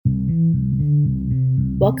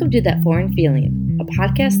Welcome to That Foreign Feeling, a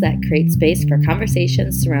podcast that creates space for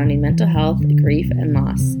conversations surrounding mental health, grief, and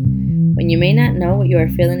loss. When you may not know what you are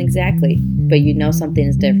feeling exactly, but you know something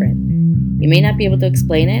is different. You may not be able to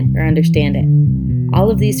explain it or understand it.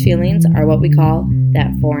 All of these feelings are what we call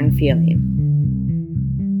that foreign feeling.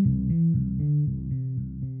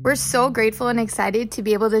 We're so grateful and excited to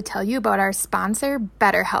be able to tell you about our sponsor,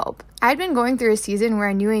 BetterHelp. I'd been going through a season where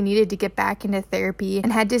I knew I needed to get back into therapy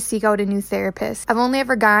and had to seek out a new therapist. I've only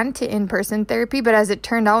ever gone to in-person therapy, but as it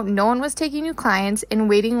turned out, no one was taking new clients and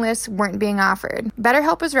waiting lists weren't being offered.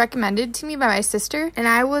 BetterHelp was recommended to me by my sister, and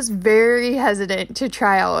I was very hesitant to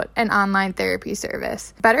try out an online therapy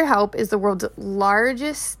service. BetterHelp is the world's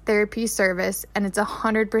largest therapy service, and it's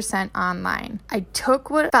 100% online. I took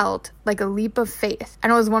what felt like a leap of faith,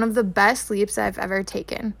 and it was one of the best leaps I've ever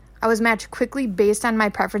taken. I was matched quickly based on my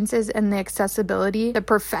preferences, and the accessibility, the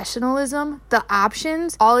professionalism, the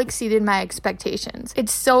options all exceeded my expectations.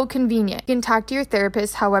 It's so convenient. You can talk to your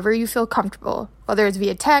therapist however you feel comfortable, whether it's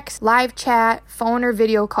via text, live chat, phone, or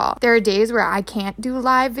video call. There are days where I can't do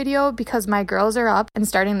live video because my girls are up and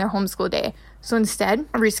starting their homeschool day. So instead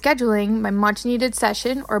of rescheduling my much needed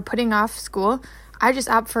session or putting off school, I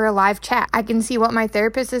just opt for a live chat. I can see what my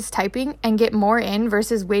therapist is typing and get more in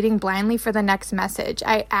versus waiting blindly for the next message.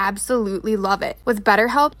 I absolutely love it. With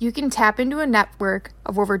BetterHelp, you can tap into a network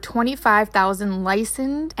of over 25,000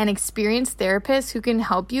 licensed and experienced therapists who can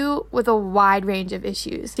help you with a wide range of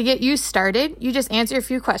issues. To get you started, you just answer a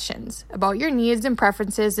few questions about your needs and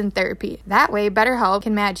preferences in therapy. That way, BetterHelp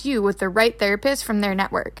can match you with the right therapist from their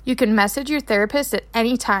network. You can message your therapist at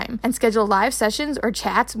any time and schedule live sessions or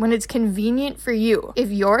chats when it's convenient for you.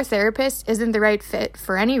 If your therapist isn't the right fit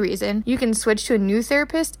for any reason, you can switch to a new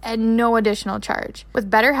therapist at no additional charge.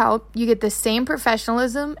 With BetterHelp, you get the same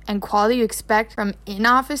professionalism and quality you expect from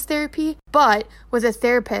in-office therapy, but with a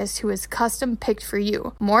therapist who is custom picked for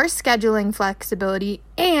you, more scheduling flexibility,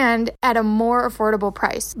 and at a more affordable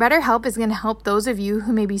price. BetterHelp is going to help those of you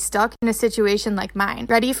who may be stuck in a situation like mine,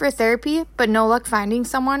 ready for therapy, but no luck finding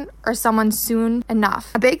someone or someone soon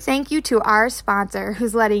enough. A big thank you to our sponsor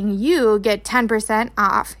who's letting you get 10%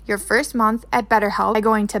 off your first month at BetterHelp by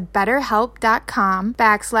going to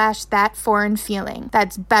betterhelp.com/thatforeignfeeling.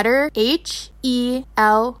 That's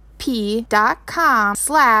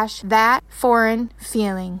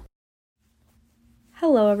betterhelp.com/thatforeignfeeling.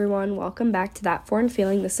 Hello everyone, welcome back to That Foreign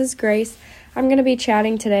Feeling. This is Grace. I'm going to be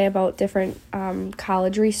chatting today about different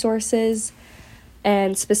college resources,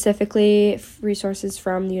 and specifically resources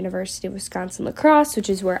from the University of Wisconsin-La Crosse, which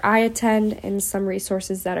is where I attend, and some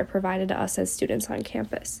resources that are provided to us as students on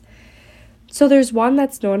campus. So there's one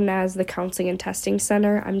that's known as the Counseling and Testing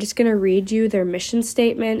Center. I'm just going to read you their mission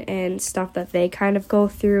statement and stuff that they kind of go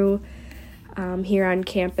through here on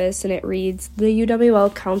campus, and it reads, the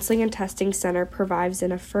UWL Counseling and Testing Center provides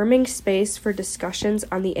an affirming space for discussions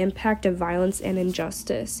on the impact of violence and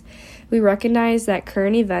injustice. We recognize that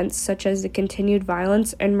current events such as the continued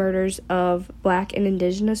violence and murders of Black and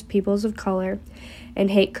Indigenous peoples of color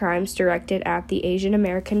and hate crimes directed at the Asian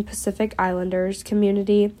American Pacific Islanders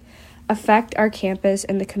community affect our campus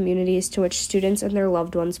and the communities to which students and their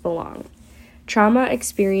loved ones belong. Trauma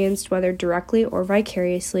experienced, whether directly or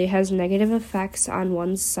vicariously, has negative effects on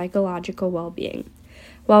one's psychological well-being.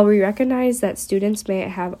 While we recognize that students may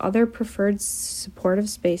have other preferred supportive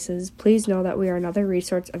spaces, please know that we are another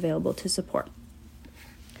resource available to support.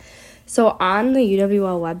 So on the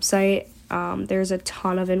UWL website, there's a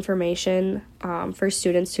ton of information for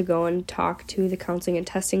students to go and talk to the Counseling and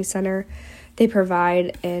Testing Center. They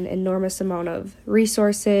provide an enormous amount of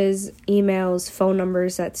resources, emails, phone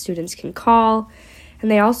numbers that students can call,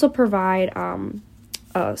 and they also provide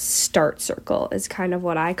a start circle is kind of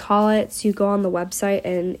what I call it. So you go on the website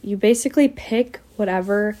and you basically pick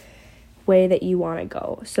whatever way that you want to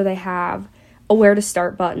go. So they have a where to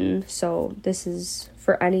start button. So this is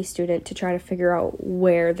for any student to try to figure out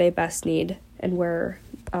where they best need and where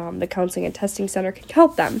the Counseling and Testing Center can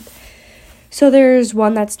help them. So there's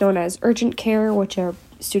one that's known as urgent care, which are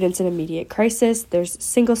students in immediate crisis. There's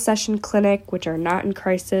single session clinic, which are not in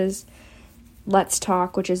crisis. Let's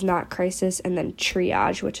Talk, which is not crisis, and then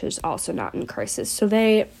triage, which is also not in crisis. So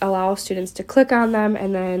they allow students to click on them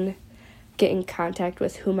and then get in contact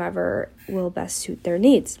with whomever will best suit their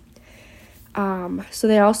needs. So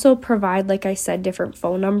they also provide, like I said, different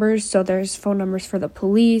phone numbers. So there's phone numbers for the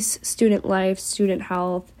police, student life, student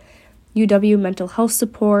health, UW Mental Health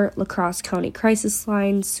Support, La Crosse County Crisis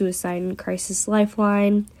Line, Suicide and Crisis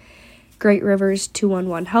Lifeline, Great Rivers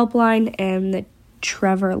 211 Helpline, and the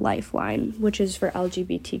Trevor Lifeline, which is for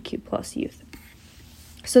LGBTQ plus youth.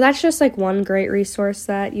 So that's just like one great resource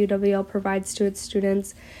that UWL provides to its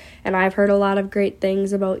students. And I've heard a lot of great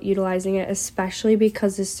things about utilizing it, especially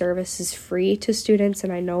because this service is free to students.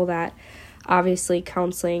 And I know that obviously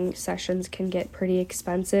counseling sessions can get pretty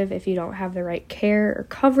expensive if you don't have the right care or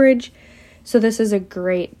coverage. So this is a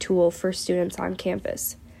great tool for students on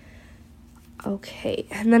campus. Okay,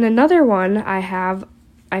 and then another one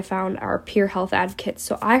I found are peer health advocates.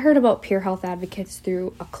 So I heard about peer health advocates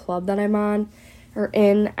through a club that I'm on or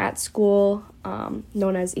in at school,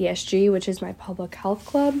 known as ESG, which is my public health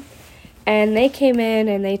club. And they came in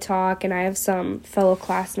and they talk, and I have some fellow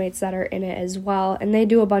classmates that are in it as well. And they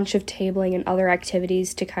do a bunch of tabling and other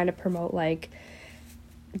activities to kind of promote like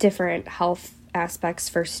different health aspects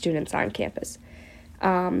for students on campus.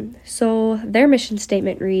 So their mission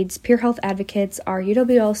statement reads, peer health advocates are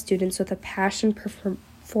UWL students with a passion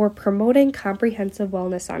for promoting comprehensive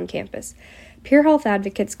wellness on campus. Peer health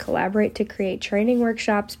advocates collaborate to create training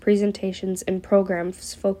workshops, presentations, and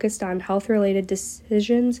programs focused on health-related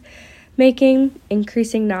decisions making,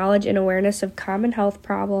 increasing knowledge and awareness of common health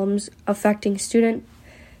problems affecting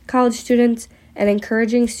college students, and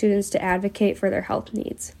encouraging students to advocate for their health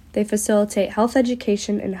needs. They facilitate health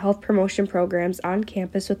education and health promotion programs on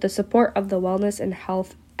campus with the support of the Wellness and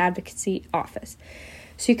Health Advocacy Office.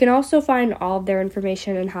 So you can also find all of their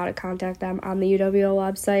information and how to contact them on the UWL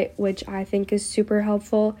website, which I think is super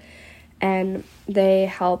helpful. And they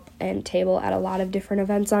help and table at a lot of different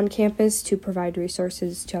events on campus to provide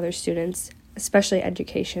resources to other students, especially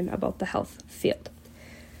education about the health field.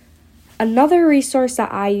 Another resource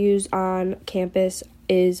that I use on campus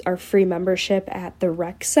is our free membership at the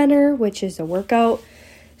Rec Center, which is a workout.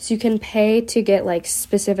 So you can pay to get like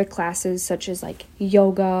specific classes such as like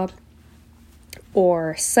yoga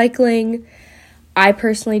or cycling. I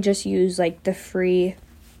personally just use like the free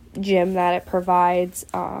gym that it provides,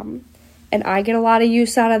 and I get a lot of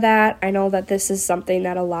use out of that. I know that this is something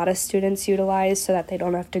that a lot of students utilize so that they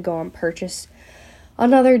don't have to go and purchase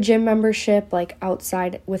another gym membership like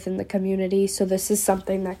outside within the community. So this is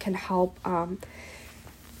something that can help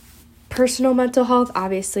personal mental health.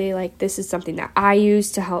 Obviously, like this is something that I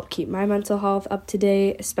use to help keep my mental health up to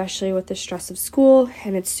date, especially with the stress of school,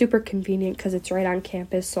 and it's super convenient because it's right on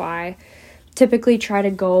campus. So I typically try to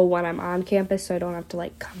go when I'm on campus so I don't have to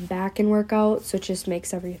like come back and work out. So it just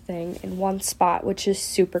makes everything in one spot, which is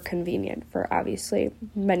super convenient for obviously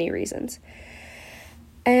many reasons.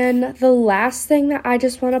 And the last thing that I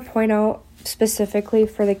just want to point out specifically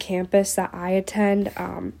for the campus that I attend,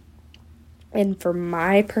 and for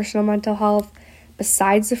my personal mental health,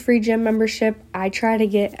 besides the free gym membership, I try to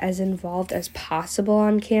get as involved as possible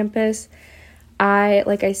on campus.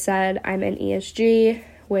 Like I said, I'm in ESG,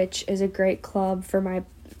 which is a great club for my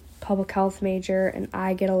public health major, and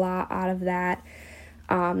I get a lot out of that.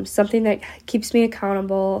 Something that keeps me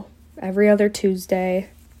accountable every other Tuesday,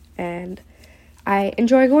 and I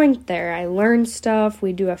enjoy going there. I learn stuff,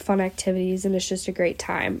 we do have fun activities, and it's just a great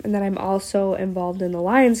time. And then I'm also involved in the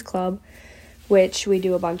Lions Club, which we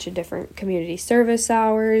do a bunch of different community service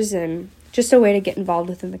hours and just a way to get involved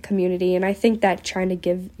within the community. And I think that trying to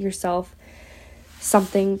give yourself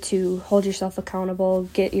something to hold yourself accountable,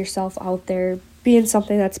 get yourself out there, being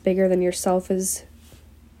something that's bigger than yourself is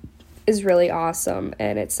really awesome.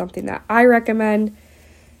 And it's something that I recommend,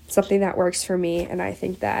 something that works for me. And I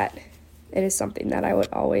think that it is something that I would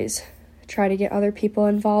always try to get other people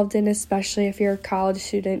involved in, especially if you're a college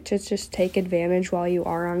student, to just take advantage while you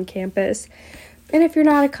are on campus. And if you're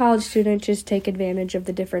not a college student, just take advantage of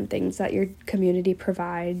the different things that your community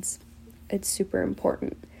provides. It's super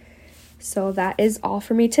important. So that is all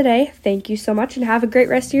for me today. Thank you so much and have a great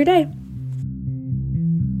rest of your day.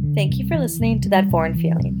 Thank you for listening to That Foreign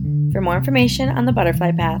Feeling. For more information on the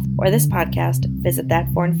Butterfly Path or this podcast, visit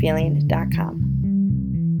thatforeignfeeling.com.